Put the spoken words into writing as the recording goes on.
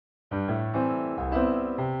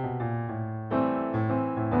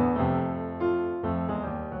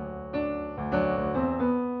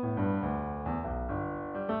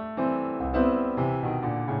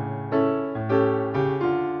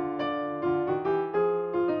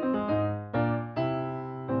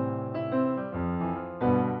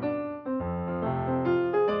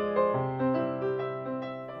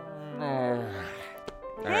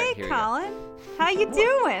Hey, Colin. How you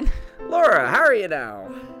doing? Laura, how are you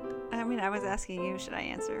now? I mean, I was asking you, should I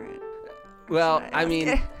answer it? Well,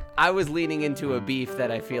 I was leaning into a beef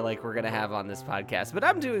that I feel like we're going to have on this podcast, but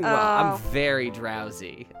I'm doing well. I'm very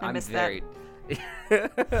drowsy. I missed that.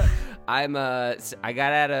 I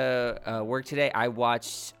got out of work today. I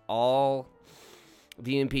watched all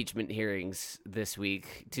the impeachment hearings this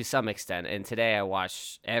week to some extent, and today I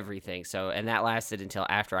watched everything. And that lasted until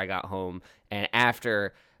after I got home, and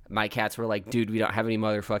after my cats were like, dude, we don't have any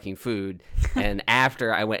motherfucking food, and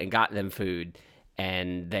after I went and got them food,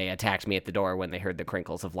 and they attacked me at the door when they heard the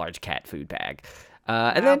crinkles of large cat food bag.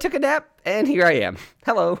 And then I took a nap, and here I am.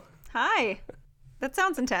 Hello. Hi. That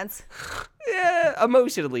sounds intense. Yeah,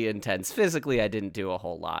 emotionally intense. Physically, I didn't do a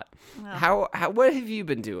whole lot. Well. What have you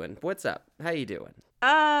been doing? What's up? How you doing?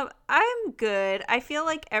 I'm good. I feel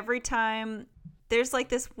like every time there's like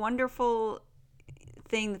this wonderful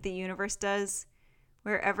thing that the universe does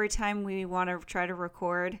where every time we want to try to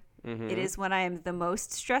record, it is when I am the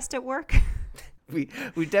most stressed at work. We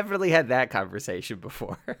definitely had that conversation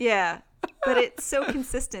before. Yeah. But it's so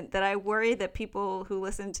consistent that I worry that people who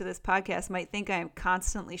listen to this podcast might think I am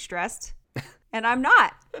constantly stressed. And I'm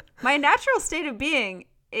not. My natural state of being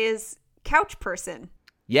is couch person.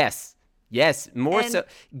 Yes. More so.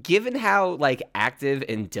 Given how active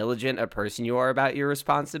and diligent a person you are about your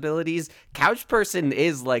responsibilities, couch person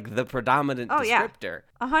is the predominant descriptor.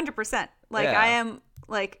 100%. I am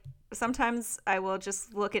sometimes I will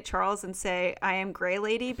just look at Charles and say, I am gray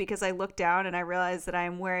lady, because I look down and I realize that I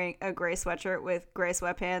am wearing a gray sweatshirt with gray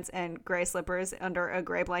sweatpants and gray slippers under a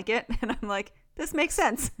gray blanket. And I'm like, this makes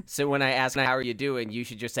sense. So when I ask, how are you doing? You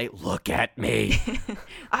should just say, look at me.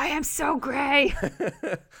 I am so gray.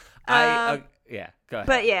 Yeah, go ahead.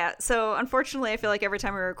 But yeah, so unfortunately, I feel like every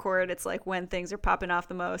time we record, it's when things are popping off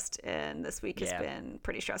the most. And this week has been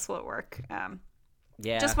pretty stressful at work.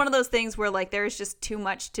 Yeah. Just one of those things where there's just too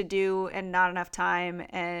much to do and not enough time,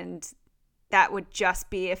 and that would just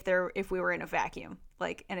be if we were in a vacuum,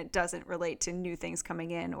 and it doesn't relate to new things coming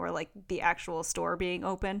in or the actual store being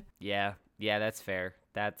open. Yeah, that's fair.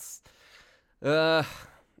 That's has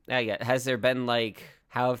there been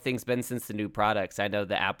how have things been since the new products? I know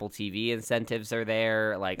the Apple TV incentives are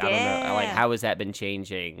there. I don't know, how has that been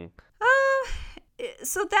changing?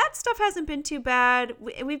 So that stuff hasn't been too bad.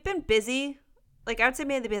 We've been busy. I would say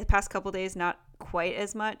maybe the past couple days, not quite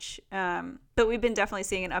as much. But we've been definitely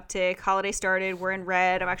seeing an uptick. Holiday started. We're in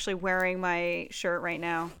red. I'm actually wearing my shirt right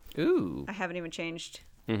now. Ooh. I haven't even changed,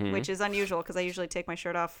 which is unusual because I usually take my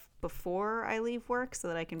shirt off before I leave work so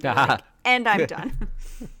that I can be and I'm done.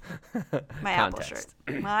 My Apple shirt.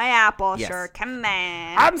 My Apple shirt. Come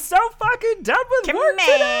on. I'm so fucking done with work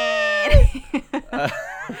today.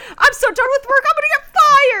 I'm so done with work. I'm going to get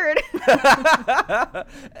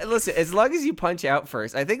fired. Listen, as long as you punch out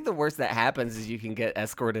first, I think the worst that happens is you can get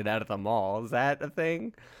escorted out of the mall. Is that a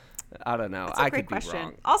thing? I don't know. That's a great question. Be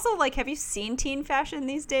wrong. Also, have you seen teen fashion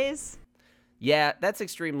these days? Yeah, that's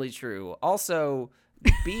extremely true. Also,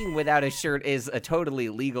 being without a shirt is a totally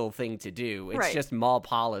legal thing to do. It's just mall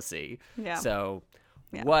policy. Yeah. So,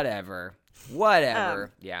 whatever.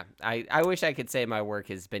 Yeah. I wish I could say my work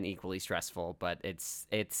has been equally stressful, but it's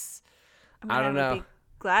I don't know. I would be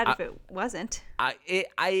glad if it wasn't. I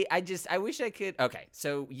wish I could. Okay,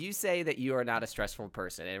 so you say that you are not a stressful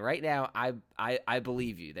person, and right now I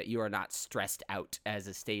believe you that you are not stressed out as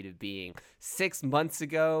a state of being. 6 months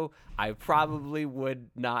ago, I probably would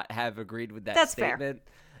not have agreed with that statement. Fair.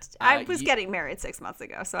 I was getting married 6 months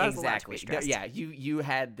ago, so I was allowed to be stressed. Yeah, you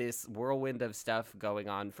had this whirlwind of stuff going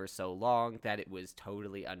on for so long that it was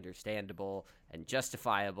totally understandable and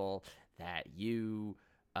justifiable that you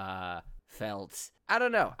felt, I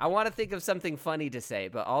don't know, I want to think of something funny to say,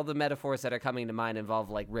 but all the metaphors that are coming to mind involve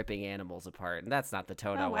ripping animals apart, and that's not the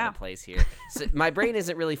tone I want to place here. So my brain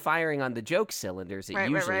isn't really firing on the joke cylinders it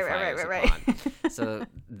usually fires upon. So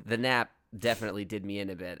the nap definitely did me in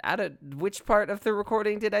a bit. Which part of the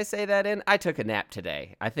recording did I say that in? I took a nap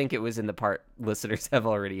today. I think it was in the part listeners have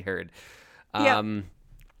already heard. But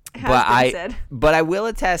I will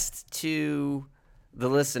attest to the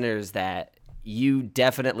listeners that you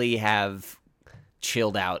definitely have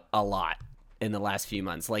chilled out a lot in the last few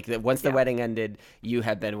months. Once the wedding ended, you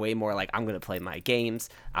have been way more I'm going to play my games.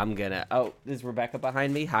 Is Rebecca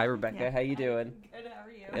behind me? Hi, Rebecca. Yeah. How you doing? Good. How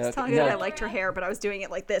are you? I was telling you that I liked her hair, but I was doing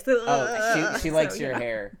it like this. Oh, she likes your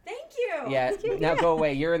hair. Thank you. Yeah. Now go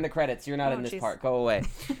away. You're in the credits. You're not in this part. Go away.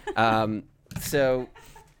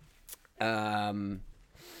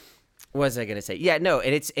 What was I gonna say? Yeah, no,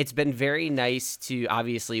 and it's been very nice to,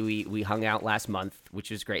 obviously we hung out last month,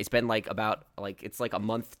 which was great. It's been like it's like a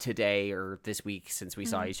month today or this week since we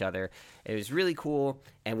saw each other. It was really cool,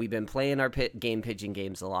 and we've been playing our game pitching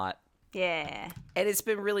games a lot. Yeah. And it's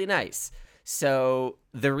been really nice. So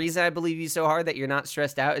the reason I believe you so hard that you're not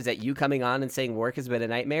stressed out is that you coming on and saying work has been a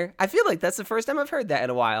nightmare. I feel like that's the first time I've heard that in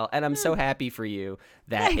a while, and I'm so happy for you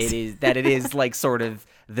that Thanks. it is like sort of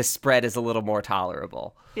the spread is a little more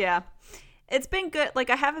tolerable. Yeah. It's been good. Like,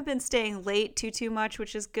 I haven't been staying late too much,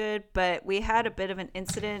 which is good, but we had a bit of an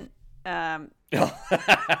incident.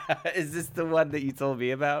 Is this the one that you told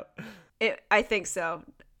me about? I think so.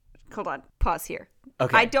 Hold on. Pause here.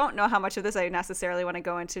 Okay. I don't know how much of this I necessarily want to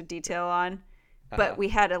go into detail on, but we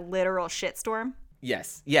had a literal shitstorm.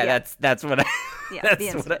 Yes. Yeah. That's what I. Yeah, that's the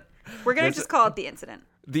what incident. We're going to just call it the incident.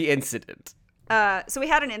 The incident. So we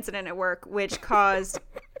had an incident at work which caused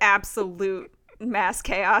absolute mass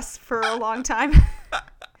chaos for a long time,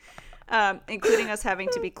 including us having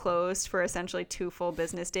to be closed for essentially 2 full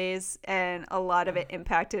business days, and a lot of it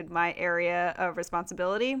impacted my area of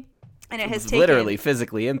responsibility. And it has taken literally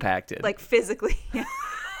physically impacted. Like physically.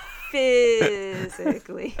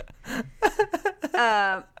 Physically.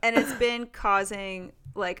 And it's been causing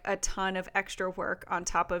like a ton of extra work on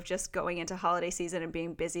top of just going into holiday season and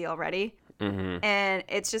being busy already. Mm-hmm. And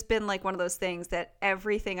it's just been like one of those things that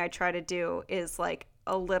everything I try to do is like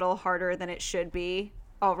a little harder than it should be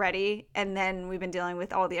already. And then we've been dealing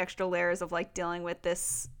with all the extra layers of like dealing with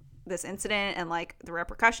this incident and like the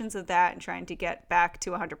repercussions of that and trying to get back to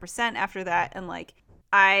 100% after that. And like,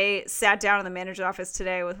 I sat down in the manager's office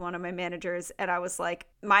today with one of my managers, and I was like,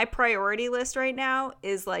 my priority list right now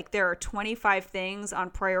is like, there are 25 things on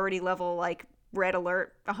priority level, like red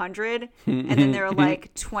alert 100. And then there are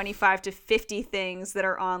like 25 to 50 things that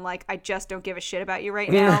are on like, I just don't give a shit about you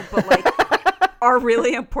right now, but like are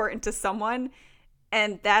really important to someone.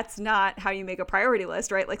 And that's not how you make a priority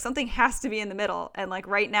list, right? Like something has to be in the middle. And like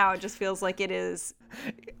right now, it just feels like it is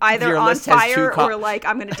either Your on list has fire or like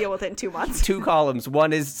I'm going to deal with it in 2 months. 2 columns.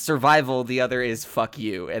 One is survival. The other is fuck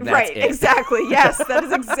you. And that's Right, it. exactly. Yes, that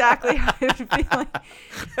is exactly how I'm feeling.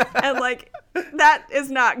 And like that is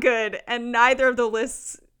not good. And neither of the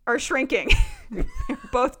lists are shrinking. They're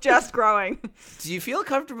both just growing. Do you feel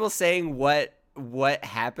comfortable saying what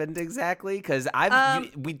happened exactly? Because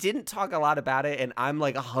we didn't talk a lot about it, and I'm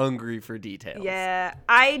like hungry for details. Yeah,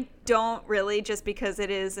 I don't really, just because it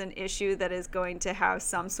is an issue that is going to have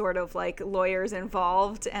some sort of like lawyers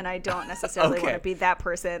involved, and I don't necessarily want to be that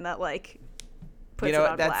person that like puts it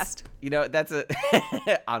on blast. That's a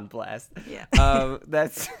on blast. Yeah.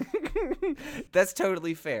 That's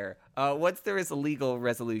totally fair. Once there is a legal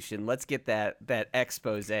resolution, let's get that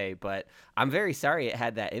expose. But I'm very sorry it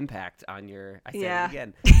had that impact on your. I said it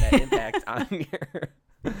again. That impact on your.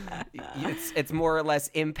 It's more or less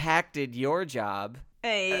impacted your job.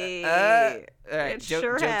 Hey, all right, it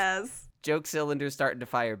sure has. Joke cylinders starting to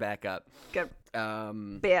fire back up. Good.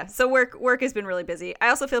 But yeah, so work has been really busy. I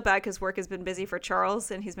also feel bad because work has been busy for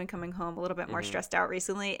Charles, and he's been coming home a little bit more stressed out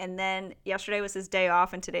recently. And then yesterday was his day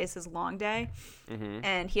off, and today's his long day.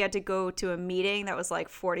 And he had to go to a meeting that was like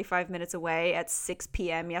 45 minutes away at 6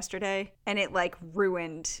 p.m. yesterday, and it like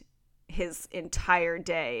ruined his entire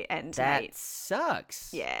day and night. That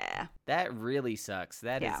sucks. Yeah. That really sucks.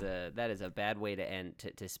 That is a bad way to end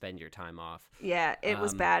to spend your time off. Yeah, it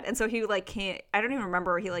was bad. And so he like I don't even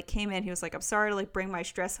remember, he like came in, he was like, I'm sorry to like bring my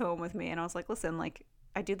stress home with me. And I was like, listen, like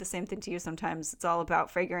I do the same thing to you sometimes. It's all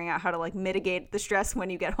about figuring out how to like mitigate the stress when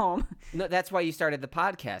you get home. No, that's why you started the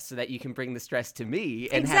podcast, so that you can bring the stress to me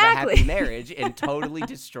and Exactly. have a happy marriage and totally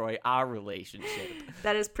destroy our relationship.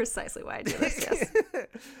 That is precisely why I do this. Yes.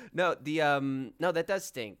 No, that does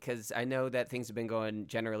stink, because I know that things have been going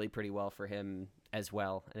generally pretty well for him as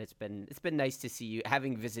well, and it's been nice to see you,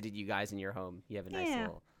 having visited you guys in your home. You have a nice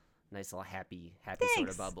little happy sort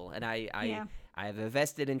of bubble, and I have a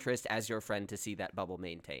vested interest as your friend to see that bubble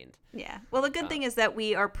maintained. Yeah. Well, the good thing is that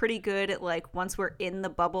we are pretty good at like once we're in the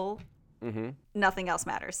bubble, nothing else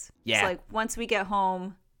matters. Yeah. It's like once we get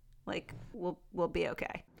home, like we'll be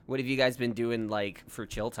okay. What have you guys been doing like for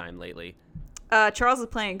chill time lately? Charles is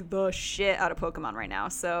playing the shit out of Pokemon right now,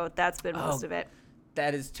 so that's been most of it.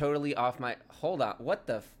 That is totally off my. Hold on. What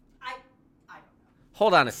the? I don't know.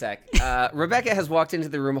 Hold on a sec. Rebecca has walked into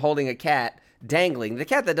the room holding a cat dangling. The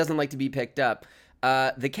cat that doesn't like to be picked up.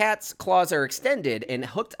 The cat's claws are extended, and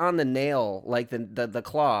hooked on the nail, like the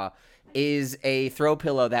claw, is a throw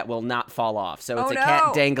pillow that will not fall off. So it's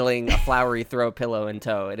cat dangling a flowery throw pillow in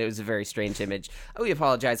tow, and it was a very strange image. We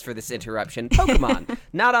apologize for this interruption. Pokemon,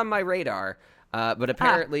 not on my radar. But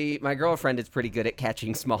apparently my girlfriend is pretty good at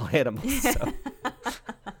catching small animals. So.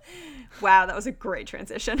 Wow, that was a great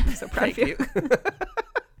transition. I'm so proud of you.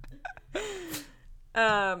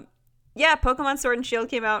 Yeah, Pokemon Sword and Shield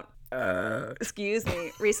came out. Excuse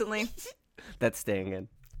me, recently. That's staying in.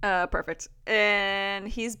 Perfect. And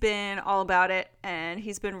he's been all about it, and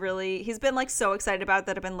he's been like so excited about it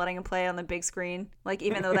that I've been letting him play on the big screen. Like,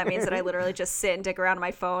 even though that means that I literally just sit and dick around on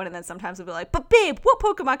my phone, and then sometimes I'll be like, but babe, what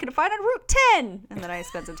Pokemon can I find on Route 10? And then I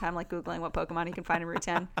spend some time like Googling what Pokemon he can find on Route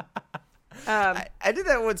 10. I did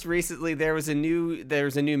that once recently. There was a new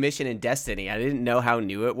mission in Destiny. I didn't know how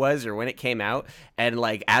new it was or when it came out. And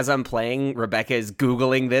like as I'm playing, Rebecca is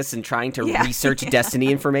Googling this and trying to research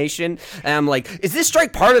Destiny information. And I'm like, is this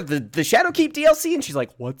strike part of the Shadowkeep DLC? And she's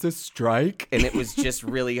like, what's a strike? And it was just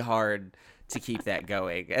really hard to keep that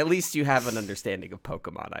going. At least you have an understanding of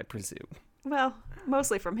Pokemon, I presume. Well,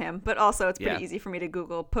 mostly from him, but also it's pretty easy for me to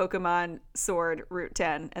Google Pokemon Sword Route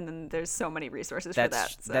 10, and then there's so many resources for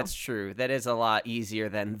that. So. That's true. That is a lot easier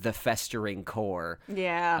than the Festering Core.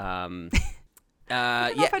 Yeah. I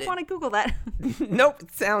don't know if I'd want to Google that. Nope.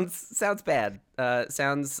 Sounds bad.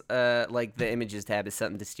 Sounds like the images tab is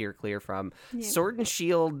something to steer clear from. Yeah. Sword and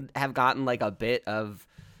Shield have gotten like a bit of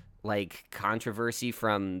like controversy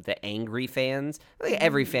from the angry fans. I think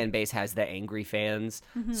every fan base has the angry fans.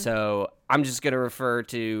 Mm-hmm. So I'm just going to refer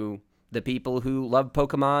to the people who love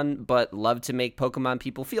Pokemon but love to make Pokemon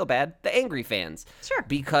people feel bad, the angry fans. Sure.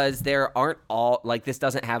 Because there aren't all, like this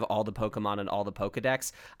doesn't have all the Pokemon and all the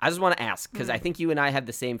Pokedex. I just want to ask, because I think you and I have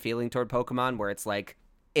the same feeling toward Pokemon where it's like,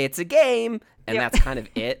 it's a game, and that's kind of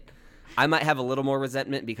it. I might have a little more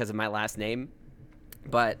resentment because of my last name,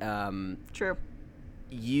 but... True.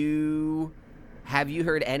 Have you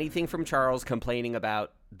heard anything from Charles complaining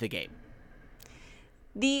about the game?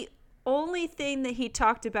 The only thing that he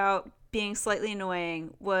talked about being slightly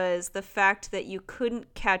annoying was the fact that you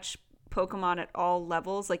couldn't catch Pokemon at all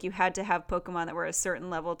levels. Like, you had to have Pokemon that were a certain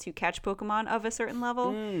level to catch Pokemon of a certain level.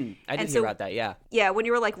 I did hear about that, yeah. Yeah, when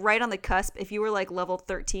you were like right on the cusp, if you were like level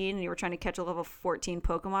 13 and you were trying to catch a level 14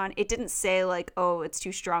 Pokemon, it didn't say like, oh, it's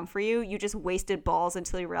too strong for you. You just wasted balls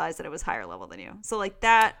until you realized that it was higher level than you. So like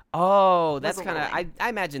that. Oh, that's kind of, I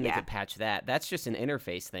imagine they could patch that. That's just an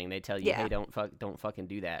interface thing. They tell you, hey, don't fucking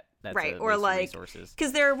do that. That's right, or like,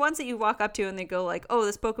 because there are ones that you walk up to and they go like, oh,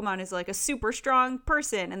 this Pokemon is like a super strong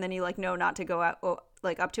person, and then you like know not to go out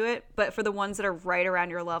like up to it. But for the ones that are right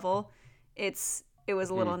around your level, it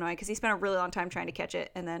was a little annoying because he spent a really long time trying to catch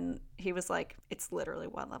it, and then he was like, it's literally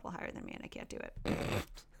one level higher than me, and I can't do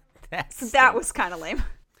it. So that was kind of lame.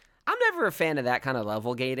 I'm never a fan of that kind of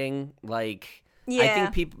level gating. Like, yeah.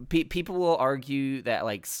 I think people will argue that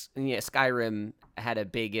like Skyrim had a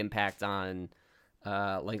big impact on.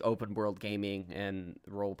 Like open world gaming and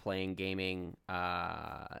role playing gaming,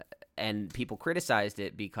 and people criticized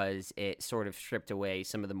it because it sort of stripped away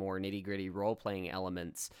some of the more nitty gritty role playing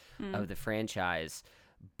elements of the franchise.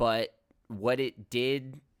 But what it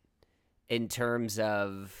did in terms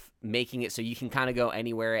of making it so you can kind of go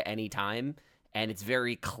anywhere at any time, and it's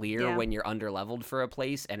very clear when you're under leveled for a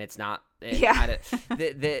place, and it's not.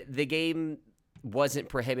 The game wasn't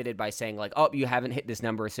prohibited by saying like, oh, you haven't hit this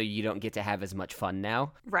number, so you don't get to have as much fun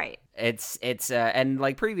now. Right. It's and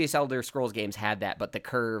like previous Elder Scrolls games had that, but the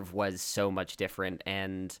curve was so much different.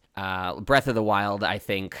 And Breath of the Wild, I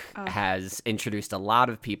think, has introduced a lot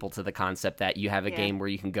of people to the concept that you have a game where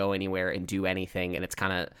you can go anywhere and do anything, and it's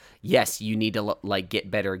kind of, yes, you need to like get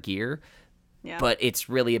better gear, but it's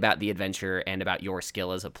really about the adventure and about your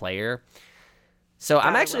skill as a player. So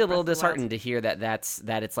I'm actually a little disheartened to hear that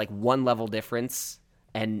it's like one level difference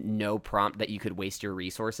and no prompt that you could waste your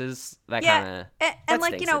resources. That kind of and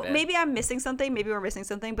like, you know, maybe I'm missing something. Maybe we're missing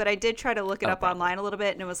something. But I did try to look it up online a little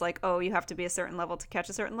bit, and it was like, oh, you have to be a certain level to catch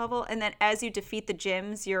a certain level. And then as you defeat the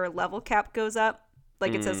gyms, your level cap goes up.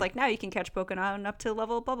 Like it says like, now you can catch Pokemon up to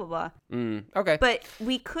level blah, blah, blah. Okay. But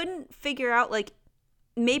we couldn't figure out like,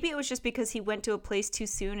 maybe it was just because he went to a place too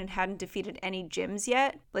soon and hadn't defeated any gyms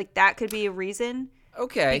yet. Like, that could be a reason.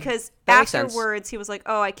 Okay. Because afterwards he was like,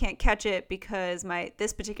 oh, I can't catch it because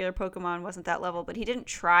this particular Pokemon wasn't that level. But he didn't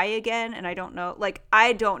try again, and I don't know. Like,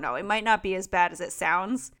 I don't know. It might not be as bad as it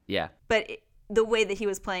sounds. Yeah. But the way that he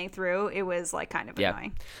was playing through, it was like kind of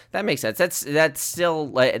annoying. That makes sense. That's still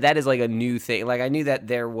like, that is like a new thing. Like, I knew that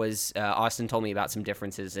there was Austin told me about some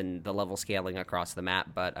differences in the level scaling across the map,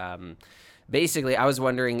 but basically, I was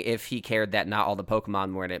wondering if he cared that not all the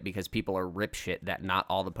Pokemon were in it because people are rip shit that not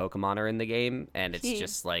all the Pokemon are in the game, and it's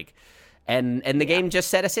just like, And the game just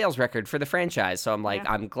set a sales record for the franchise. So I'm like,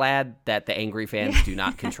 I'm glad that the angry fans do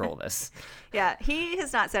not control this. Yeah, he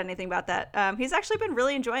has not said anything about that. He's actually been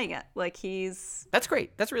really enjoying it. Like That's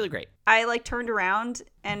great. That's really great. I like turned around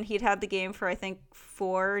and he'd had the game for I think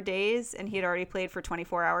 4 days and he'd already played for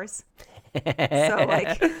 24 hours. So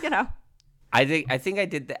like, I think I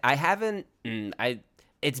did that. I haven't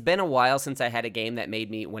it's been a while since I had a game that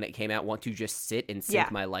made me, when it came out, want to just sit and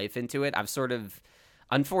sink my life into it. I've sort of,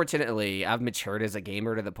 unfortunately, I've matured as a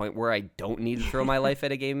gamer to the point where I don't need to throw my life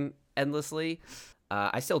at a game endlessly.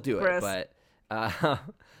 I still do it, but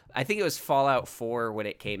I think it was Fallout 4 when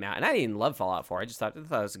it came out. And I didn't love Fallout 4. I just thought it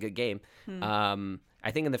was a good game.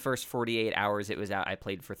 I think in the first 48 hours it was out, I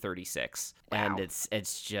played for 36. Wow. And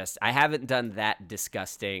it's just, I haven't done that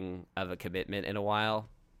disgusting of a commitment in a while.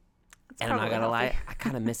 And I'm not gonna lie, I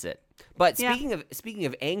kind of miss it. But speaking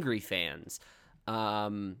of angry fans,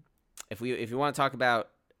 if we want to talk about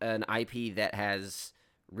an IP that has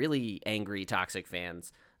really angry, toxic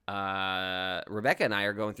fans, Rebecca and I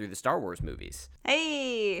are going through the Star Wars movies.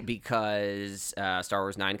 Hey, because Star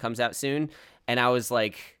Wars 9 comes out soon, and I was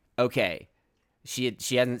like, okay. She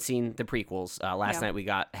hasn't seen the prequels. Last night we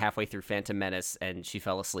got halfway through Phantom Menace, and she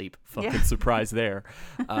fell asleep. Fucking surprise there.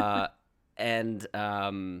 I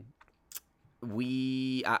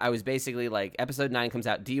was basically like, episode 9 comes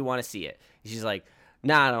out, do you want to see it? And she's like,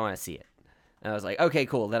 nah, I don't want to see it. And I was like, okay,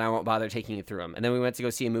 cool, then I won't bother taking you through them. And then we went to go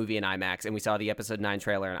see a movie in IMAX, and we saw the episode 9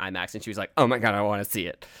 trailer in IMAX, and she was like, oh my god, I want to see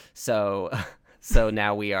it. So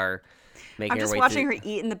now we are making I'm just watching her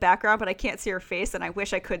eat in the background, but I can't see her face, and I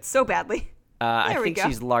wish I could so badly. I think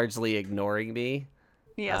she's largely ignoring me.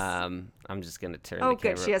 Yes. I'm just going to turn the camera.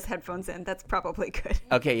 camera. Good, she has headphones in. That's probably good.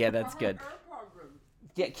 Okay, yeah, that's good.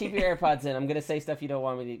 Yeah, keep your AirPods in. I'm gonna say stuff you don't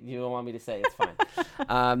want me to say. It's fine.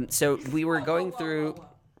 So we were going through.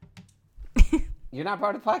 You're not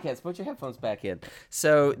part of the podcast. Put your headphones back in.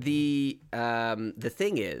 So the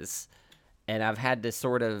thing is, and I've had to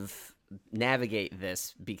sort of navigate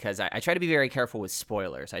this because I try to be very careful with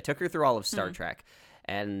spoilers. I took her through all of Star Trek,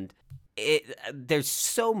 and there's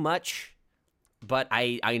so much, but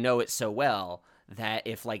I know it so well that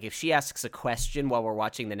if she asks a question while we're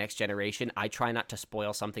watching The Next Generation, I try not to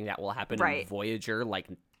spoil something that will happen in Voyager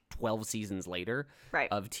 12 seasons later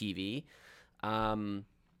of TV.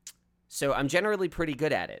 So I'm generally pretty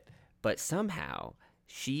good at it. But somehow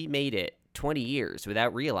she made it 20 years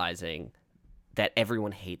without realizing that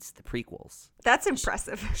everyone hates the prequels. That's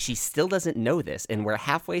impressive. She still doesn't know this, and we're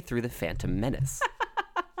halfway through The Phantom Menace.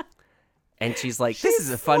 And she's like, this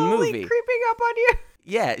is a fun movie. Creeping up on you.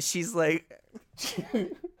 Yeah, she's like...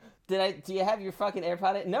 Do you have your fucking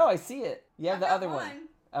AirPod in? No, I see it. You have the other one.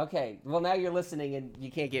 Okay. Well, now you're listening and you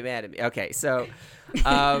can't get mad at me. Okay, so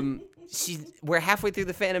we're halfway through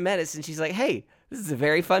The Phantom Menace and she's like, "Hey, this is a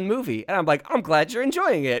very fun movie." And I'm like, "I'm glad you're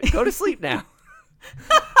enjoying it. Go to sleep now."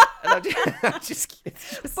 And I'm just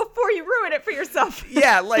before you ruin it for yourself.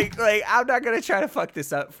 Yeah, like I'm not going to try to fuck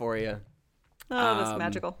this up for you. Oh, that's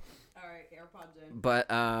magical. All right, AirPods in. But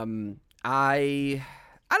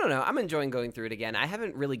I don't know. I'm enjoying going through it again. I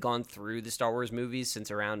haven't really gone through the Star Wars movies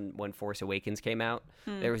since around when Force Awakens came out.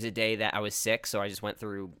 There was a day that I was sick, so I just went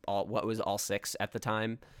through all 6 at the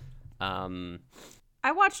time.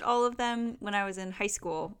 I watched all of them when I was in high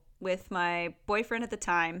school with my boyfriend at the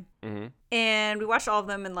time. Mm-hmm. And we watched all of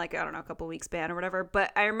them in a couple weeks span or whatever.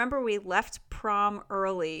 But I remember we left prom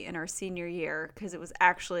early in our senior year because it was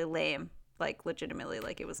actually lame. Legitimately,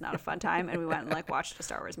 it was not a fun time. And we went and watched a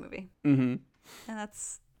Star Wars movie. Mm-hmm. And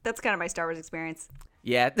that's kind of my Star Wars experience.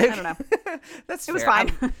 Yeah. I don't know. It was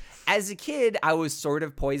fine. As a kid, I was sort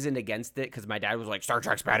of poisoned against it because my dad was like, Star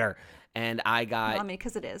Trek's better. And I got... Well,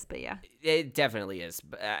 because it is, but yeah. It definitely is.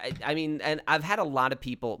 And I've had a lot of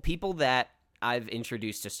people that I've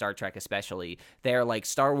introduced to Star Trek especially, they're like,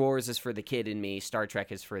 Star Wars is for the kid in me, Star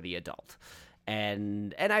Trek is for the adult.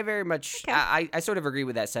 And I very much, I sort of agree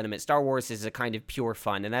with that sentiment. Star Wars is a kind of pure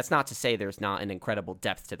fun, and that's not to say there's not an incredible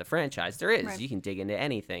depth to the franchise. There is. Right. You can dig into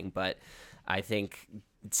anything, but I think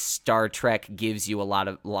Star Trek gives you a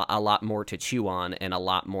lot more to chew on and a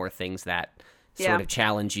lot more things that sort of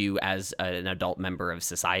challenge you as an adult member of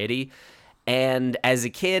society. And as a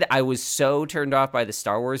kid, I was so turned off by the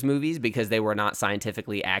Star Wars movies because they were not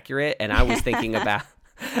scientifically accurate, and I was thinking about...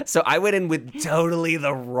 So I went in with totally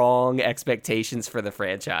the wrong expectations for the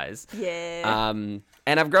franchise. Yeah. And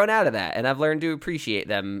I've grown out of that, and I've learned to appreciate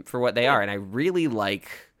them for what they are. And I really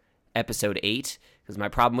like Episode 8, because my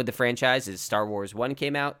problem with the franchise is Star Wars 1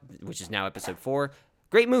 came out, which is now Episode 4.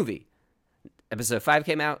 Great movie. Episode 5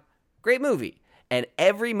 came out. Great movie. And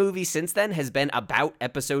every movie since then has been about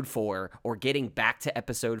episode 4 or getting back to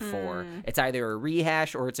episode 4. It's either a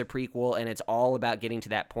rehash or it's a prequel, and it's all about getting to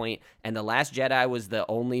that point. And The Last Jedi was the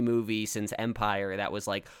only movie since Empire that was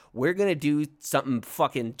like, we're going to do something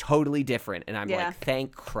fucking totally different. And I'm like,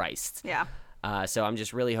 thank Christ. Yeah. So I'm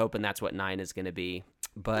just really hoping that's what 9 is going to be.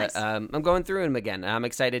 But Nice. I'm going through them again. I'm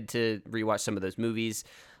excited to rewatch some of those movies.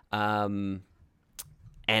 And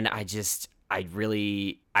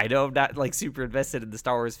I know I'm not like super invested in the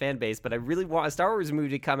Star Wars fan base, but I really want a Star Wars movie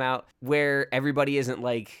to come out where everybody isn't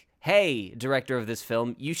like, hey, director of this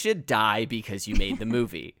film, you should die because you made the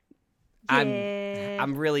movie.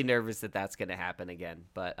 I'm really nervous that that's going to happen again.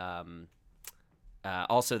 But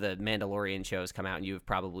also the Mandalorian show has come out, and you've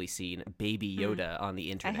probably seen Baby Yoda on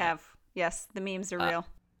the internet. I have. Yes, the memes are real.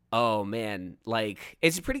 Oh man, like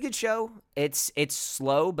it's a pretty good show. It's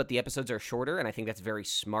slow, but the episodes are shorter, and I think that's very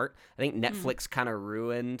smart. I think Netflix kind of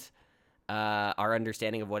ruined our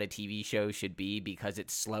understanding of what a TV show should be because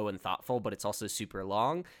it's slow and thoughtful, but it's also super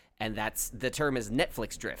long. And that's the term is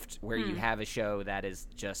Netflix drift, where you have a show that is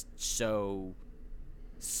just so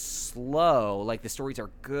slow. Like the stories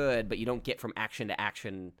are good, but you don't get from action to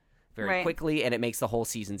action very quickly, and it makes the whole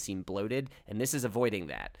season seem bloated. And this is avoiding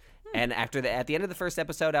that. And at the end of the first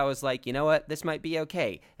episode, I was like, you know what? This might be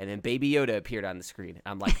okay. And then Baby Yoda appeared on the screen.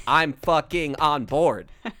 I'm like, I'm fucking on board.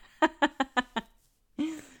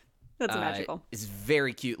 That's magical. It's a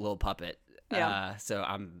very cute little puppet. Yeah. So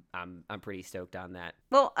I'm pretty stoked on that.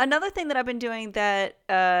 Well, another thing that I've been doing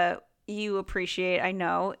that you appreciate, I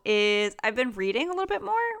know, is I've been reading a little bit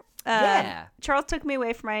more. Yeah. Charles took me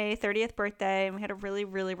away for my 30th birthday, and we had a really,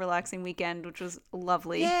 really relaxing weekend, which was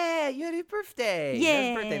lovely. Yeah, you had a birthday. Yeah.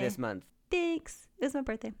 It was birthday this month. Thanks. It was my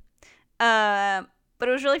birthday. But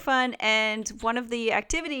it was really fun, and one of the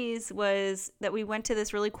activities was that we went to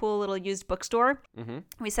this really cool little used bookstore. Mm-hmm.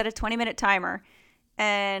 We set a 20-minute timer,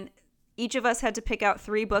 and each of us had to pick out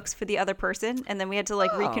 3 books for the other person, and then we had to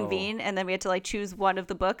reconvene, and then we had to choose one of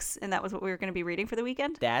the books, and that was what we were going to be reading for the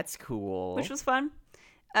weekend. That's cool. Which was fun.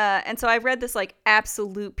 And so I read this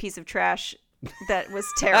absolute piece of trash that was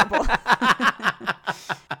terrible,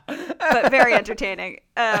 but very entertaining.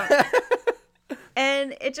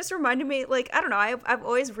 And it just reminded me, I don't know, I've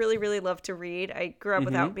always really, really loved to read. I grew up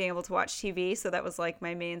without being able to watch TV, so that was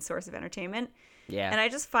my main source of entertainment. Yeah. And I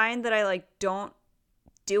just find that I don't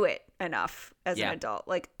do it enough as an adult.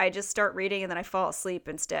 I just start reading and then I fall asleep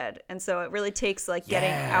instead. And so it really takes getting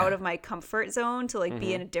out of my comfort zone to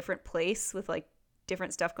be in a different place with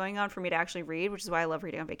different stuff going on for me to actually read, which is why I love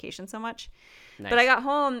reading on vacation so much. Nice. But I got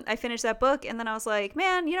home, I finished that book, and then I was like,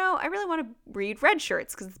 man, I really want to read Red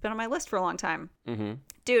Shirts because it's been on my list for a long time. Mm-hmm.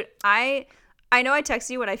 Dude, I know I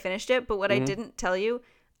texted you when I finished it, but what I didn't tell you,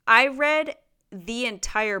 I read the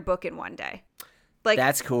entire book in one day.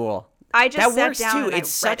 That's cool. I just that works sat down too. And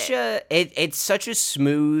It's such a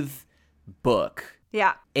smooth book.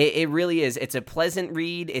 Yeah. It really is. It's a pleasant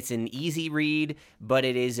read. It's an easy read, but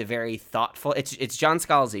it is a very thoughtful. It's John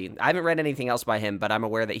Scalzi. I haven't read anything else by him, but I'm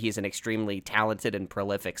aware that he's an extremely talented and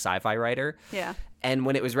prolific sci-fi writer. Yeah. And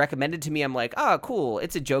when it was recommended to me, I'm like, oh, cool.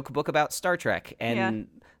 It's a joke book about Star Trek. And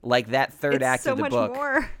that third act of the book,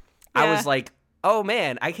 more. I was like, oh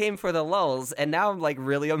man, I came for the lulls, and now I'm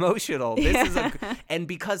really emotional. This is and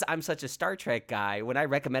because I'm such a Star Trek guy, when I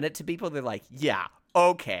recommend it to people, they're like, yeah,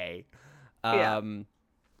 okay.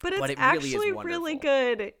 But it's it actually really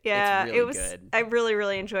good. Yeah, it was. Good. I really,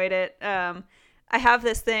 really enjoyed it. I have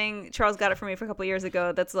this thing. Charles got it for me for a couple years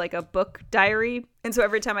ago. That's a book diary, and so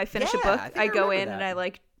every time I finish a book, I go in and I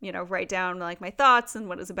write down my thoughts and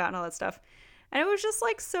what it's about and all that stuff. And it was just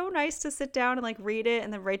so nice to sit down and read it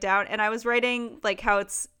and then write down. And I was writing how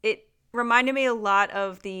it reminded me a lot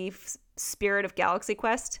of the spirit of Galaxy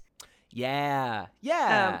Quest. Yeah.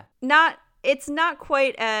 It's not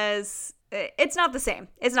quite as. It's not the same.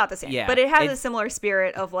 Yeah, but it has a similar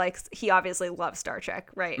spirit of he obviously loves Star Trek,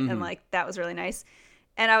 right? Mm-hmm. And that was really nice.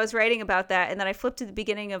 And I was writing about that, and then I flipped to the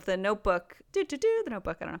beginning of the Notebook. The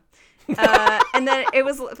Notebook, I don't know. And then it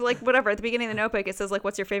was whatever. At the beginning of the Notebook, it says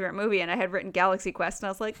what's your favorite movie? And I had written Galaxy Quest, and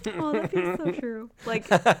I was like, oh, that feels so true.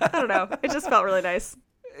 I don't know. It just felt really nice.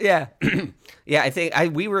 Yeah. Yeah, I think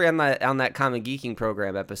we were on that Common Geeking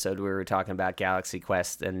Program episode where we were talking about Galaxy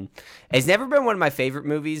Quest, and it's never been one of my favorite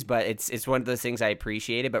movies, but it's one of those things I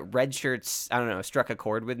appreciated. But Red Shirts, I don't know, struck a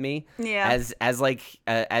chord with me. Yeah. As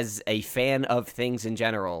a fan of things in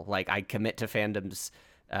general, I commit to fandoms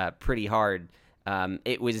pretty hard.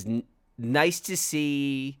 It was nice to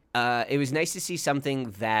see. It was nice to see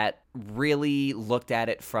something that really looked at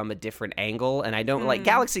it from a different angle, and I don't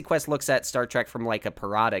Galaxy Quest looks at Star Trek from a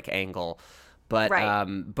parodic angle, But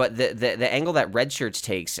Right. but the angle that Red Shirts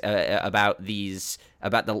takes about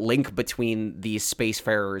the link between these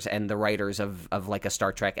spacefarers and the writers of like a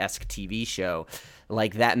Star Trek-esque TV show,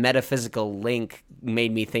 like that metaphysical link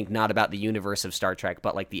made me think not about the universe of Star Trek,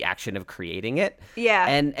 but like the action of creating it. Yeah.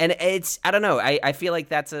 And it's, I don't know, I feel like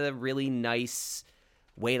that's a really nice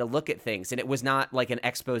way to look at things. And it was not like an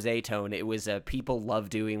expose tone. It was a people love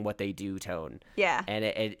doing what they do tone. Yeah. And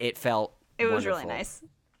it felt It was wonderful. really nice.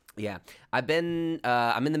 Yeah. I'm in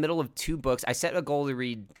the middle of 2 books. I set a goal to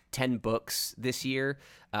read 10 books this year.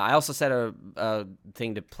 I also set a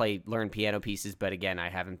thing to learn piano pieces, but again, I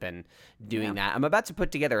haven't been doing that. I'm about to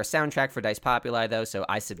put together a soundtrack for Dice Populi, though, so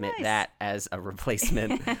I submit that as a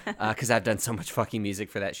replacement because I've done so much fucking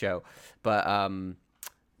music for that show. But I'm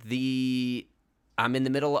in the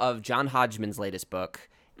middle of John Hodgman's latest book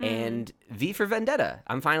and V for Vendetta.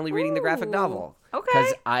 I'm finally reading the graphic novel.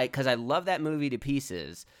 Okay. Because I love that movie to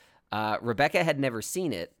pieces. Rebecca had never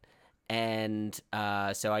seen it, and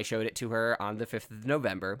so I showed it to her on the 5th of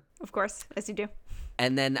November. Of course, as you do.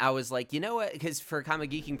 And then I was like, you know what? Because for a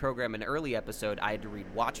Comic Geeking program, an early episode, I had to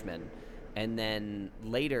read Watchmen. And then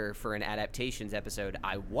later, for an adaptations episode,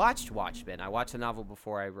 I watched Watchmen. I watched the novel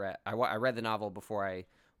before I read the novel before I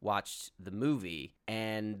watched the movie.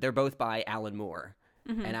 And they're both by Alan Moore.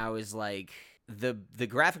 Mm-hmm. And I was like, the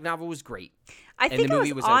graphic novel was great. I think the I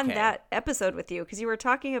movie was was on okay. that episode with you because you were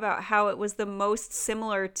talking about how it was the most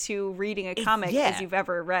similar to reading a comic as you've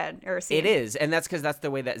ever read or seen. It is, and that's because that's the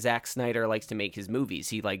way that Zack Snyder likes to make his movies.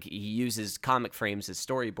 He uses comic frames as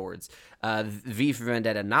storyboards. V for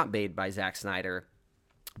Vendetta, not made by Zack Snyder,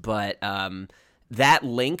 but that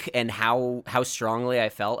link and how strongly I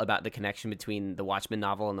felt about the connection between the Watchmen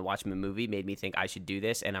novel and the Watchmen movie made me think I should do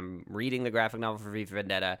this. And I'm reading the graphic novel for V for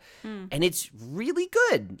Vendetta, and it's really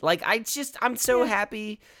good. Like I'm so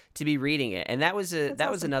happy to be reading it. And that was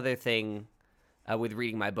was another thing with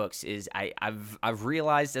reading my books is I've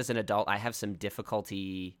realized as an adult I have some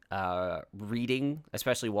difficulty reading,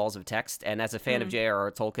 especially walls of text. And as a fan of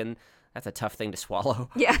J.R.R. Tolkien, that's a tough thing to swallow.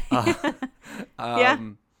 Yeah. Yeah.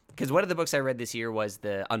 Because one of the books I read this year was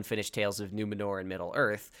the Unfinished Tales of Numenor and Middle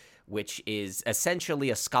Earth, which is essentially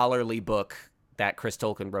a scholarly book that Chris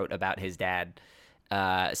Tolkien wrote about his dad.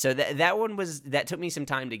 So that took me some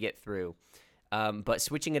time to get through. But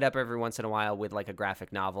switching it up every once in a while with like a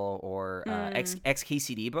graphic novel or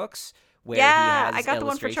XKCD books where he has I got the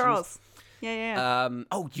one for Charles. Yeah.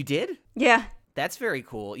 Oh, you did? Yeah. That's very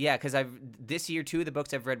cool. Yeah, because this year 2 of the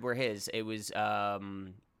books I've read were his. It was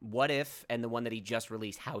What If, and the one that he just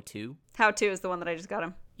released, How To. How To is the one that I just got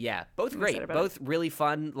him. Yeah, both great, both really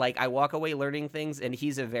fun. Like I walk away learning things, and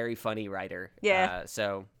he's a very funny writer. Yeah.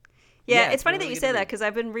 Yeah, it's funny really that you say that because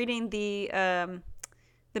I've been reading the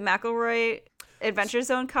McElroy Adventure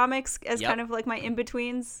Zone comics as kind of like my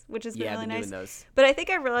in-betweens, which has been really nice. Doing those. But I think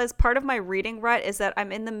I realized part of my reading rut is that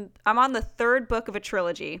I'm on the 3rd book of a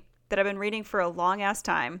trilogy that I've been reading for a long ass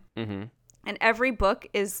time. Mm-hmm. And every book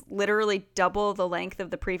is literally double the length of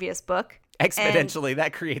the previous book. Exponentially,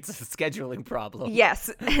 that creates a scheduling problem. Yes.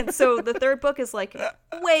 And so the 3rd book is like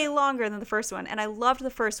way longer than the first one. And I loved the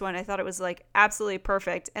first one. I thought it was like absolutely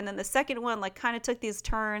perfect. And then the second one like kind of took these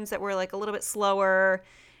turns that were like a little bit slower.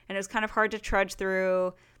 And it was kind of hard to trudge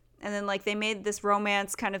through. And then like they made this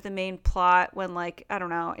romance kind of the main plot when like, I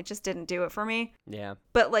don't know, it just didn't do it for me. Yeah.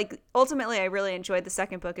 But like ultimately I really enjoyed the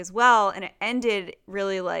second book as well. And it ended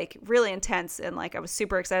really intense. And like I was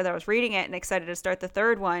super excited that I was reading it and excited to start the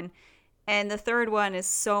 3rd one. And the 3rd one is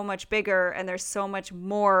so much bigger and there's so much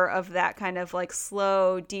more of that kind of like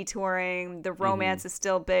slow detouring. The romance is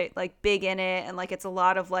still big in it. And like it's a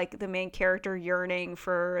lot of like the main character yearning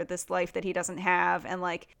for this life that he doesn't have. And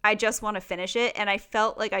like I just want to finish it. And I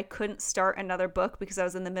felt like I couldn't start another book because I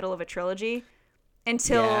was in the middle of a trilogy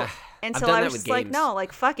until I was just like, no,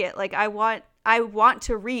 like fuck it. Like I want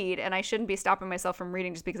to read and I shouldn't be stopping myself from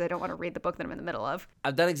reading just because I don't want to read the book that I'm in the middle of.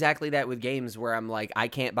 I've done exactly that with games where I'm like, I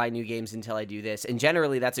can't buy new games until I do this. And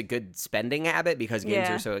generally that's a good spending habit because games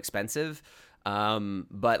are so expensive.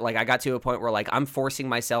 But like I got to a point where like I'm forcing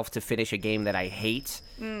myself to finish a game that I hate.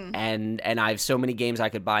 And I have so many games I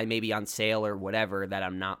could buy maybe on sale or whatever that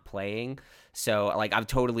I'm not playing. So like I've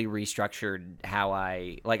totally restructured how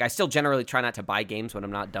I still generally try not to buy games when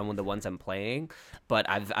I'm not done with the ones I'm playing, but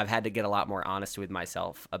I've had to get a lot more honest with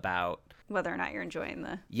myself about whether or not you're enjoying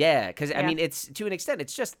the. Yeah, because I mean, it's to an extent,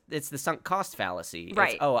 it's the sunk cost fallacy.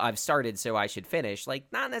 Right. It's, oh, I've started, so I should finish. Like,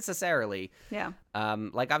 not necessarily. Yeah.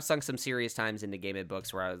 Like I've sunk some serious times into gaming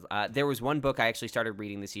books where there was one book I actually started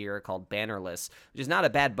reading this year called Bannerless, which is not a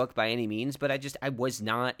bad book by any means, but I was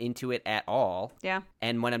not into it at all. Yeah.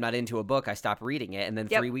 And when I'm not into a book, I stop reading it, and then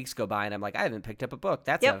 3 weeks go by, and I'm like, I haven't picked up a book.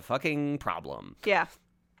 That's a fucking problem. Yeah.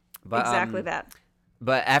 But, exactly that.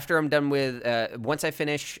 But after I'm done with, once I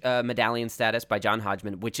finish Medallion Status by John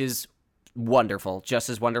Hodgman, which is wonderful, just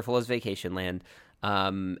as wonderful as Vacationland,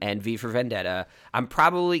 and V for Vendetta, I'm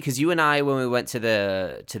probably, because you and I, when we went to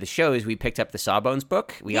the shows, we picked up the Sawbones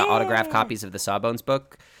book. We got autographed copies of the Sawbones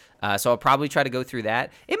book. So I'll probably try to go through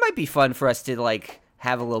that. It might be fun for us to like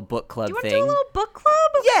have a little book club Do you thing. want to do a little book club?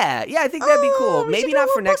 Yeah, I think that'd be cool. we Maybe should do a not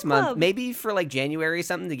for little next book month. club. Maybe for like January or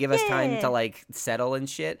something to give us time Yeah. to like settle and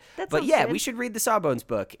shit. That But sounds yeah, good. we should read the Sawbones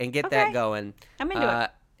book and get that going. I'm into it.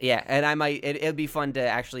 Yeah, and I might. It'd be fun to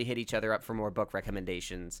actually hit each other up for more book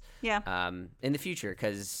recommendations. Yeah. In the future,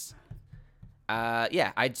 because.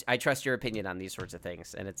 I trust your opinion on these sorts of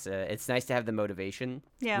things, and it's nice to have the motivation.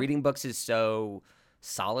 Yeah. Reading books is so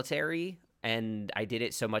solitary, and I did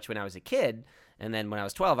it so much when I was a kid, and then when I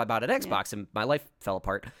was 12, I bought an Xbox, and my life fell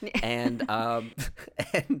apart, and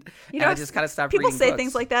and I just kind of stopped reading People say books.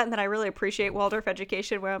 things like that, and then I really appreciate Waldorf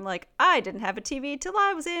education, where I'm like, I didn't have a TV till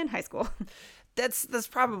I was in high school. That's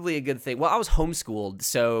probably a good thing. Well, I was homeschooled,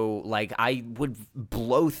 so like I would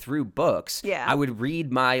blow through books. Yeah. I would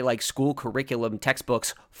read my like school curriculum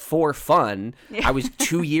textbooks for fun. Yeah. I was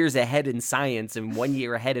 2 years ahead in science and 1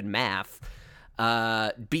 year ahead in math,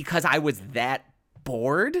 because I was that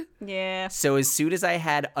bored. Yeah. So as soon as I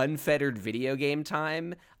had unfettered video game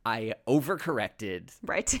time, I overcorrected,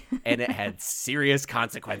 Right. and it had serious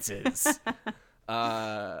consequences.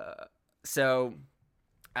 So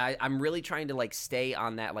I'm really trying to like stay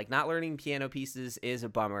on that. Like not learning piano pieces is a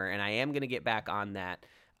bummer, and I am going to get back on that.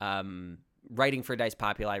 Writing for Dice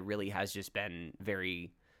Populi really has just been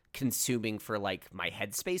very consuming for like my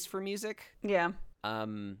headspace for music. Yeah.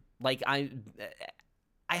 Like I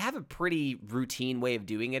have a pretty routine way of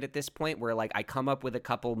doing it at this point where like I come up with a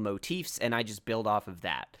couple motifs and I just build off of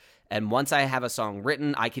that. And once I have a song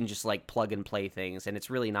written, I can just like plug and play things, and it's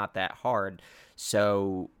really not that hard.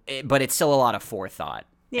 So, but it's still a lot of forethought.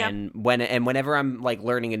 Yeah. And whenever I'm like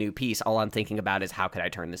learning a new piece, all I'm thinking about is how could I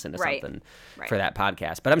turn this into something for that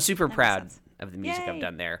podcast. But I'm super proud of the music I've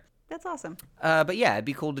done there. That's awesome. But yeah, it'd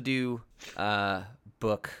be cool to do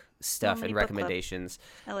book stuff mini and book club. recommendations.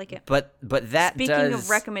 I like it. But that Speaking does, of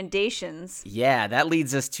recommendations, yeah, that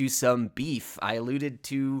leads us to some beef. I alluded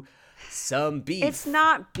to some beef. it's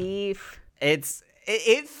not beef.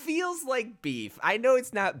 It feels like beef. I know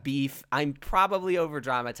it's not beef. I'm probably over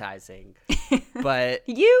dramatizing, but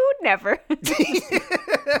You never.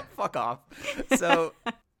 fuck off. So,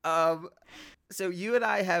 so you and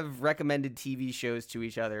I have recommended TV shows to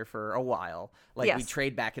each other for a while. Like we Yes.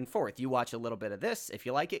 trade back and forth. You watch a little bit of this. If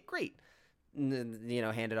you like it, great. Hand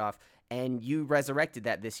it off. And you resurrected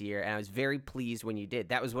that this year, and I was very pleased when you did.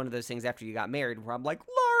 That was one of those things after you got married where I'm like,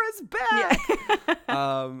 Laura's back.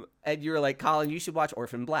 And you were like, Colin, you should watch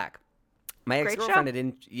Orphan Black. My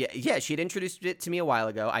ex-girlfriend she'd introduced it to me a while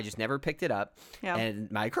ago. I just never picked it up. Yeah.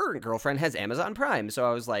 And my current girlfriend has Amazon Prime, so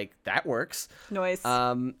I was like, that works. Noise.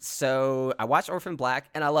 So I watched Orphan Black,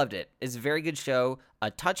 and I loved it. It's a very good show.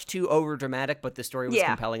 A touch too over dramatic, but the story was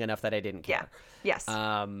compelling enough that I didn't care. Yeah.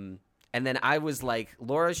 Yes. And then I was like,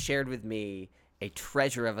 Laura shared with me a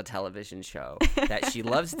treasure of a television show that she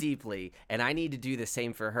loves deeply, and I need to do the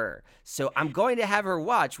same for her. So I'm going to have her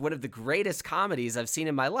watch one of the greatest comedies I've seen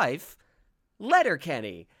in my life,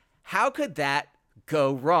 Letterkenny. How could that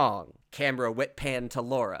go wrong? Camera whip pan to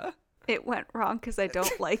Laura. It went wrong because I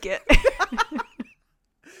don't like it.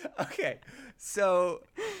 Okay, so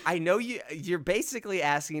I know you're basically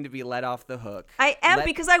asking to be let off the hook. I am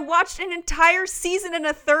because I watched an entire season and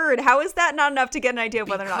a third. How is that not enough to get an idea of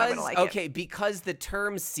whether or not I'm going to like it? Okay, because the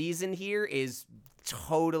term season here is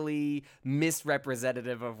totally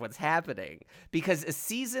misrepresentative of what's happening. Because a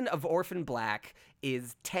season of Orphan Black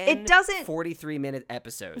is 10 43-minute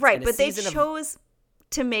episodes. Right, and but they chose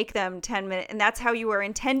to make them 10-minute, and that's how you were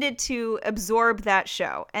intended to absorb that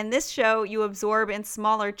show. And this show you absorb in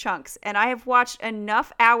smaller chunks. And I have watched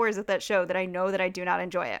enough hours of that show that I know that I do not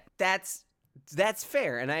enjoy it. That's That's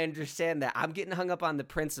fair, and I understand that. I'm getting hung up on the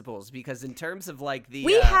principles because in terms of like the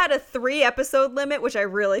we had a 3-episode limit, which I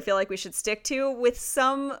really feel like we should stick to. With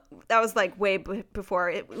some, that was like way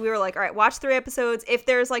before we were like, all right, watch 3 episodes. If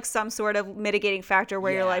there's like some sort of mitigating factor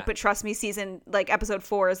where you're like, but trust me, episode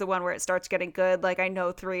 4 is the one where it starts getting good. Like I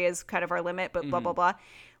know 3 is kind of our limit, but blah blah blah.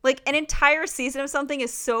 Like an entire season of something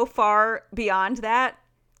is so far beyond that.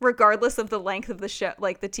 Regardless of the length of the show,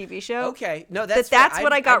 like the TV show. Okay. No, that's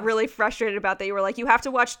what I got really frustrated about, that you were like, you have to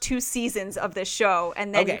watch 2 seasons of this show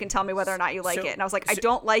and then you can tell me whether or not you like it. And I was like, I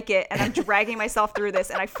don't like it, and I'm dragging myself through this,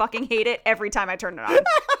 and I fucking hate it every time I turn it on.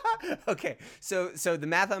 Okay. So the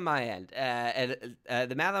math on my end,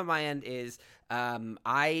 is I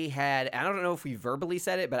don't know if we verbally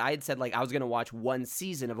said it, but I had said like I was going to watch 1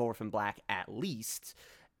 season of Orphan Black at least,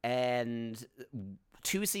 and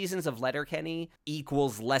 2 seasons of Letterkenny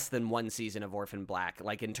equals less than 1 season of Orphan Black,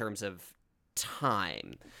 like in terms of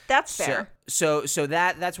time. That's fair. So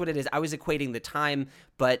that's what it is. I was equating the time,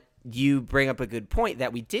 but you bring up a good point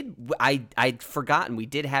that I'd forgotten we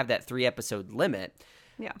did have that 3-episode limit.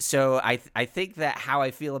 Yeah. So I think that how I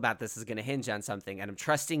feel about this is going to hinge on something, and I'm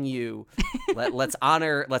trusting you. let's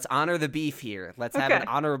honor the beef here. Let's have an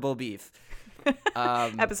honorable beef.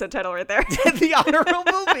 Episode title right there. The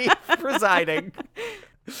honorable beef presiding.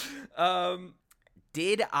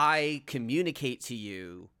 Did I communicate to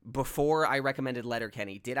you before I recommended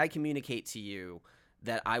Letterkenny? Did I communicate to you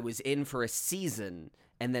that I was in for a season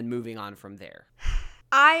and then moving on from there?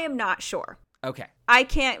 I am not sure. Okay. I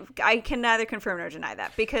can neither confirm nor deny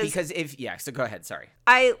that because so go ahead, sorry.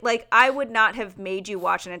 I would not have made you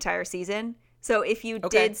watch an entire season. So if you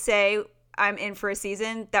did say I'm in for a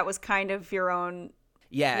season, that was kind of your own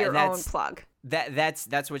plug.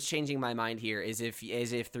 That's what's changing my mind here is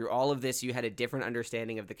if through all of this you had a different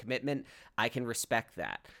understanding of the commitment, I can respect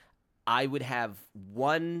that. I would have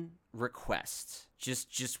one request,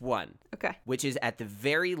 just one. Okay. Which is at the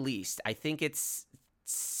very least, I think it's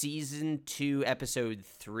season 2, episode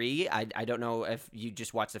 3. I don't know if you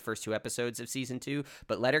just watched the first 2 episodes of season 2,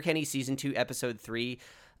 but Letterkenny season 2, episode 3,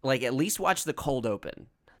 like at least watch the cold open.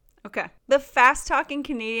 Okay. The fast-talking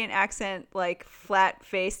Canadian accent, like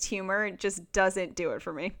flat-faced humor, just doesn't do it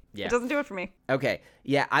for me. Yeah. It doesn't do it for me. Okay.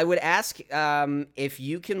 Yeah, I would ask if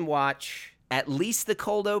you can watch at least the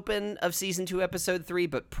cold open of season 2, episode 3,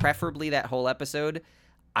 but preferably that whole episode.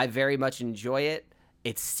 I very much enjoy it.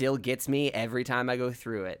 It still gets me every time I go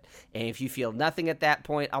through it. And if you feel nothing at that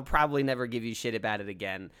point, I'll probably never give you shit about it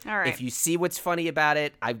again. All right. If you see what's funny about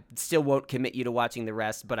it, I still won't commit you to watching the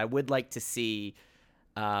rest, but I would like to see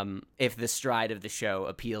if the stride of the show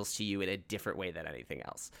appeals to you in a different way than anything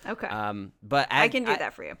else. Okay. But I can do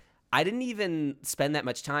that for you. I didn't even spend that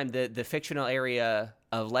much time. The fictional area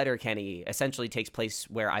of Letterkenny essentially takes place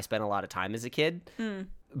where I spent a lot of time as a kid.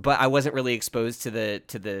 But I wasn't really exposed to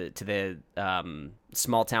the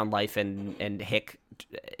small town life and hick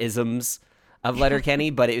isms of Letterkenny,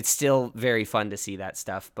 but it's still very fun to see that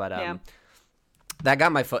stuff. But that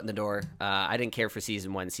got my foot in the door. I didn't care for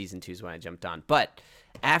season 1, season 2 is when I jumped on. But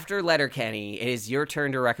after Letterkenny, it is your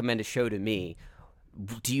turn to recommend a show to me.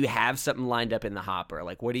 Do you have something lined up in the hopper?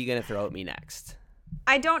 Like, what are you going to throw at me next?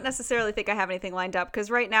 I don't necessarily think I have anything lined up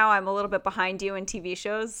because right now I'm a little bit behind you in TV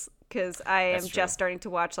shows because I am just starting to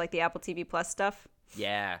watch like the Apple TV Plus stuff.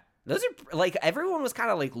 Yeah. Those are like everyone was kind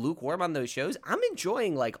of like lukewarm on those shows. I'm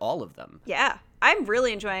enjoying like all of them. Yeah, I'm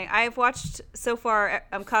really enjoying. I've watched so far.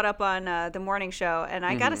 I'm caught up on the morning show, and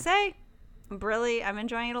I gotta say, I'm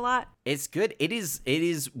enjoying it a lot. It's good. It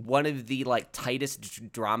is one of the like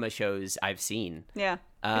tightest drama shows I've seen. Yeah,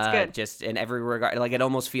 it's good. Just in every regard, like it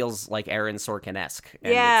almost feels like Aaron Sorkin-esque.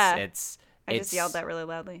 Yeah, it's I just yelled that really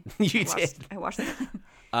loudly. You did. I watched it.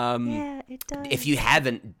 Yeah, it does. If you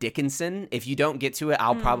haven't, Dickinson. If you don't get to it,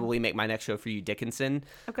 I'll probably make my next show for you, Dickinson.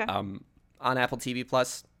 Okay. On Apple TV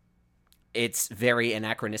Plus, it's very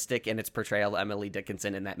anachronistic in its portrayal of Emily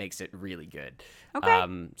Dickinson, and that makes it really good.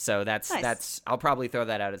 Okay. So that's. I'll probably throw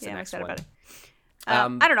that out as the next one. About it. I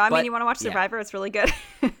don't know. I mean, you want to watch Survivor? It's really good.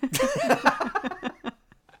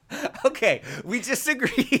 Okay, we just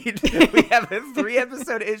agreed. We have a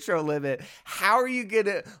 3-episode intro limit. How are you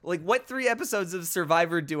gonna what 3 episodes of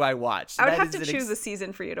Survivor do I watch? I would have to choose a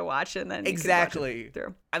season for you to watch, and then exactly. You could watch it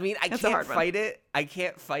through. I mean, I can't fight it. I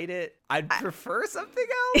can't fight it. I'd prefer something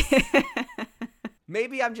else.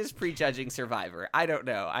 Maybe I'm just prejudging Survivor. I don't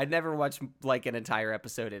know. I'd never watch like an entire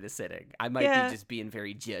episode in a sitting. I might be just being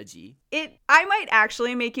very judgy. I might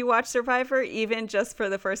actually make you watch Survivor, even just for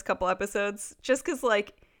the first couple episodes, just because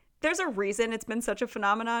like. There's a reason it's been such a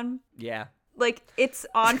phenomenon. Yeah. like it's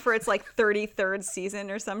on for its like 33rd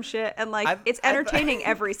season or some shit, and like it's entertaining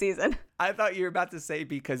every season. I thought you were about to say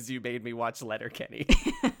because you made me watch Letterkenny.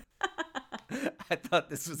 I thought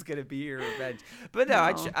this was gonna be your revenge, but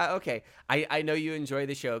no. Okay. I know you enjoy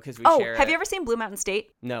the show because we share. Have you ever seen Blue Mountain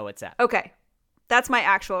State? No, what's that? Okay, that's my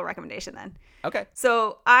actual recommendation then. Okay.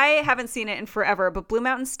 So I haven't seen it in forever, but Blue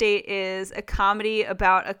Mountain State is a comedy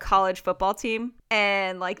about a college football team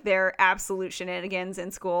and like their absolute shenanigans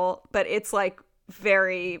in school, but it's like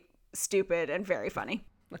very stupid and very funny.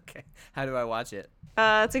 Okay. How do I watch it?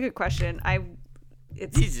 It's a good question. You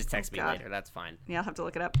just text me later. That's fine. Yeah, I'll have to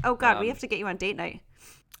look it up. Oh God, we have to get you on date night.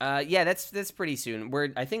 Yeah, that's pretty soon.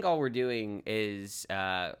 I think all we're doing is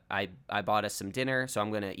I bought us some dinner, so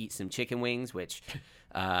I'm gonna eat some chicken wings, which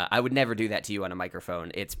I would never do that to you on a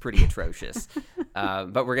microphone. It's pretty atrocious.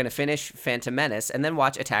 But we're gonna finish Phantom Menace and then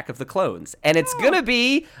watch Attack of the Clones, and it's gonna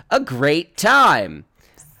be a great time.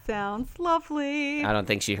 Sounds lovely. I don't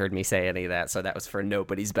think she heard me say any of that, so that was for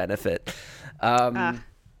nobody's benefit.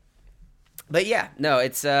 But yeah, no,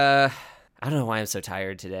 it's I don't know why I'm so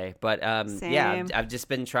tired today, but yeah, I've just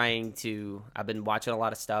been I've been watching a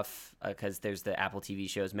lot of stuff because there's the Apple TV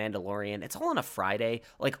shows, Mandalorian. It's all on a Friday.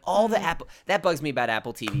 Like all the Apple, that bugs me about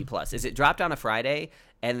Apple TV Plus is it dropped on a Friday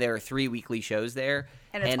and there are 3 weekly shows there.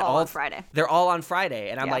 And it's all on Friday. They're all on Friday.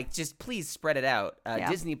 And I'm like, just please spread it out.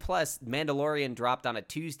 Disney Plus, Mandalorian dropped on a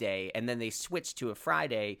Tuesday and then they switched to a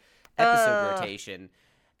Friday episode rotation.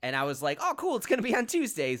 And I was like, oh, cool, it's going to be on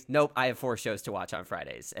Tuesdays. Nope, I have 4 shows to watch on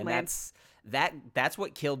Fridays. And that's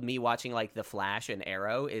what killed me watching like The Flash and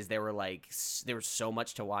Arrow is there was so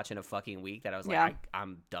much to watch in a fucking week that I was like,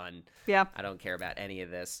 I'm done. Yeah. I don't care about any of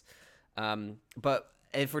this. But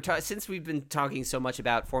if since we've been talking so much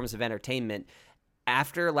about forms of entertainment,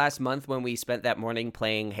 after last month when we spent that morning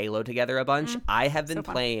playing Halo together a bunch, I have been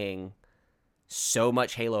playing so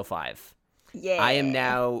much Halo 5. Yeah. I am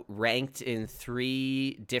now ranked in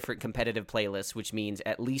 3 different competitive playlists, which means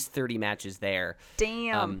at least 30 matches there.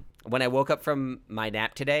 Damn. When I woke up from my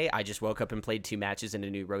nap today, I just woke up and played 2 matches in a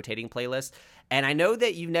new rotating playlist. And I know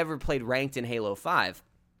that you've never played ranked in Halo 5,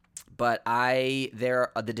 but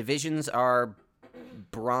the divisions are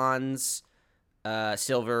bronze,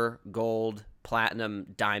 silver, gold, platinum,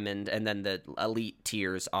 diamond, and then the elite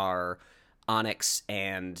tiers are Onyx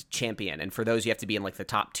and Champion. And for those, you have to be in like the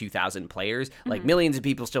top 2,000 players. Like millions of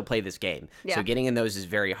people still play this game. Yeah. So getting in those is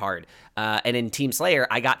very hard. And in Team Slayer,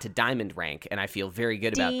 I got to diamond rank, and I feel very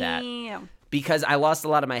good about that. Because I lost a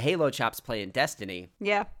lot of my Halo chops playing Destiny.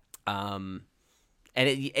 Yeah. And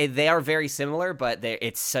they are very similar, but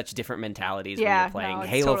it's such different mentalities when you're playing.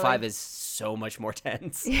 Halo 5 is so much more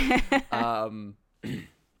tense.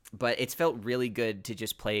 But it's felt really good to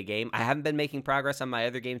just play a game. I haven't been making progress on my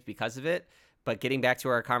other games because of it, but getting back to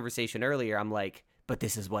our conversation earlier, I'm like, but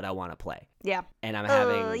this is what I want to play. Yeah. And I'm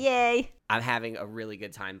having a really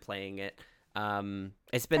good time playing it.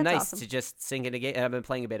 It's been nice to just sink in a game. And I've been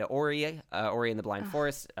playing a bit of Ori and the Blind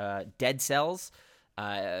Forest, Dead Cells.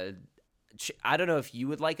 I don't know if you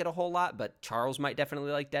would like it a whole lot, but Charles might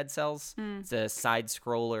definitely like Dead Cells. It's a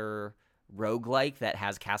side-scroller roguelike that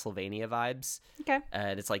has Castlevania vibes. Okay.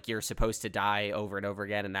 And it's like you're supposed to die over and over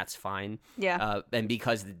again, and that's fine. Yeah. And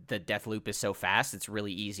because the death loop is so fast, it's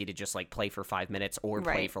really easy to just like play for 5 minutes or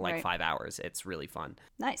play for like 5 hours. It's really fun.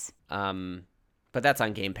 Nice. But that's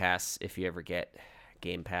on Game Pass if you ever get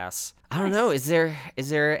Game Pass. I don't know. Is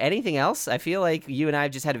there anything else? I feel like you and I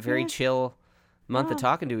have just had a very chill month of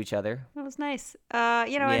talking to each other. That was nice. I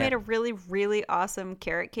made a really, really awesome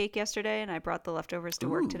carrot cake yesterday, and I brought the leftovers to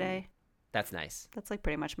work today. That's nice. That's like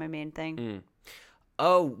pretty much my main thing.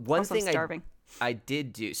 Oh, one thing I'm starving. I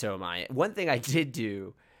did do. So am I. One thing I did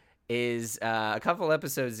do is a couple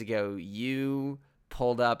episodes ago, you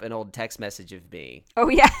pulled up an old text message of me. Oh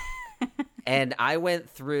yeah. And I went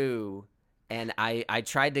through and I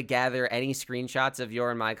tried to gather any screenshots of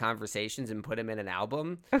your and my conversations and put them in an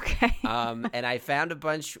album. Okay. And I found a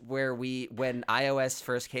bunch where when iOS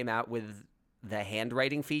first came out with the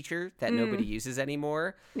handwriting feature that nobody uses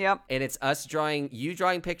anymore. Yep. And it's us drawing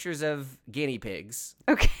pictures of guinea pigs.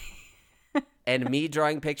 Okay. And me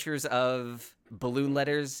drawing pictures of balloon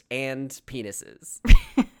letters and penises.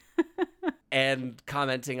 And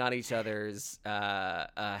commenting on each other's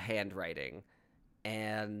handwriting.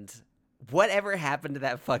 And whatever happened to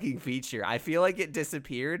that fucking feature? I feel like it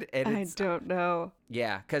disappeared. And I don't know.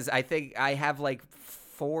 Yeah, because I think I have like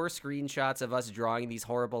 4 screenshots of us drawing these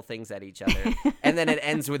horrible things at each other. And then it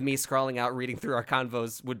ends with me scrolling out, reading through our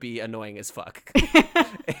convos would be annoying as fuck.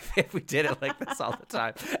 if we did it like this all the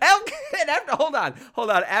time. And hold on.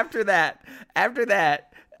 After that,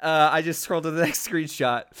 I just scrolled to the next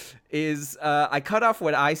screenshot, is I cut off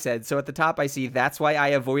what I said. So at the top I see, that's why I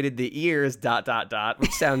avoided the ears, ...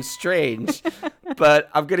 which sounds strange. But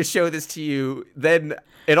I'm going to show this to you. Then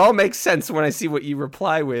it all makes sense when I see what you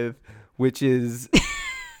reply with, which is...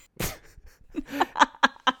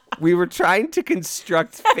 We were trying to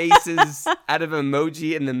construct faces out of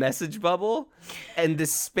emoji in the message bubble, and the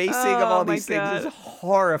spacing of all these things is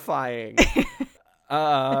horrifying.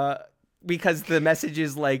 Because the message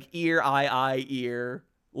is like ear, eye, ear,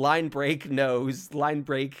 line break, nose, line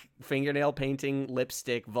break, fingernail painting,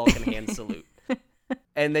 lipstick, Vulcan hand salute.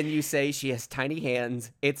 And then you say she has tiny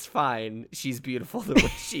hands. It's fine. She's beautiful the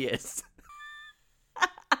way she is.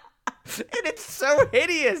 And it's so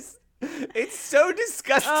hideous. It's so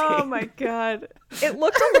disgusting. Oh my god. It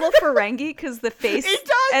looked a little Ferengi because the face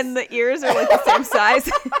and the ears are like the same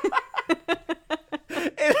size.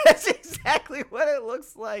 And that's exactly what it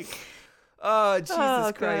looks like. Oh,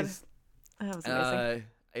 Jesus Christ. That was amazing.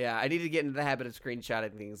 Yeah, I need to get into the habit of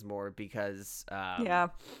screenshotting things more because... yeah.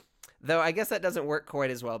 Though I guess that doesn't work quite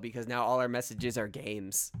as well because now all our messages are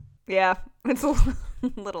games. Yeah, it's a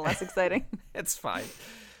little less exciting. It's fine.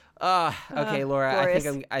 Okay, Laura,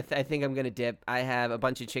 glorious. I think I'm gonna dip. I have a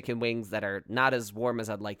bunch of chicken wings that are not as warm as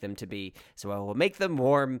I'd like them to be, so I will make them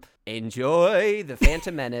warm. Enjoy the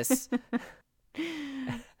Phantom Menace.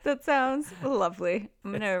 That sounds lovely.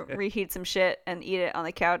 I'm gonna reheat some shit and eat it on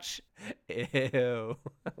the couch. Ew.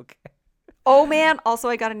 Okay. Oh man! Also,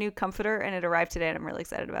 I got a new comforter and it arrived today, and I'm really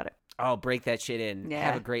excited about it. Oh, break that shit in. Yeah.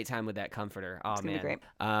 Have a great time with that comforter. Oh, It's gonna man. be great.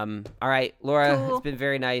 All right, Laura, Cool. it's been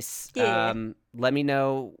very nice. Yeah. Let me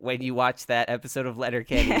know when you watch that episode of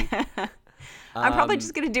Letterkenny. I'm probably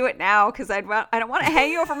just gonna do it now because I don't want to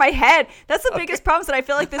hang over my head. That's the biggest problem. Is that I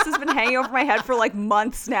feel like this has been hanging over my head for like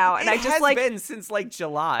months now, and It I just has like been since like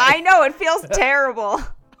July. I know it feels terrible.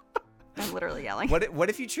 I'm literally yelling. What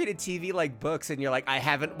if you treated TV like books and you're like, I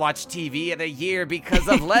haven't watched TV in a year because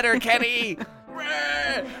of Letterkenny?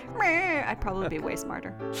 I'd probably be way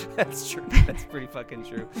smarter. That's true. That's pretty fucking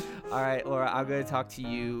true. All right, Laura, I'm going to talk to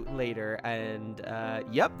you later. And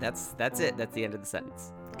yep, that's it. That's the end of the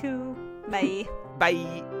sentence. Cool. Bye.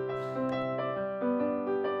 Bye.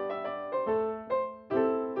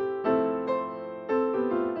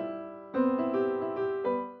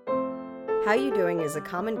 How You Doing is a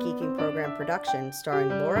Common Geeking Program production starring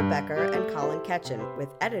Laura Becker and Colin Ketchen, with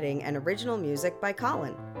editing and original music by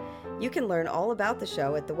Colin. You can learn all about the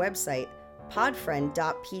show at the website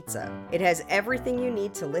podfriend.pizza. It has everything you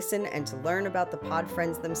need to listen and to learn about the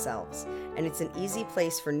Podfriends themselves, and it's an easy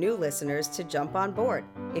place for new listeners to jump on board.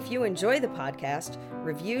 If you enjoy the podcast,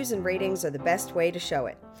 reviews and ratings are the best way to show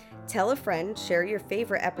it. Tell a friend, share your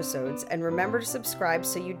favorite episodes, and remember to subscribe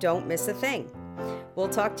so you don't miss a thing. We'll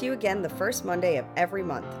talk to you again the first Monday of every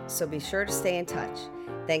month, so be sure to stay in touch.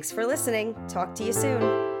 Thanks for listening. Talk to you soon.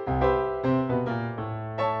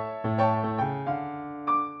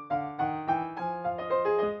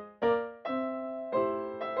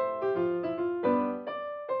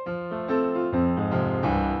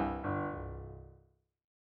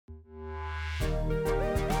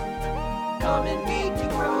 Common Geek.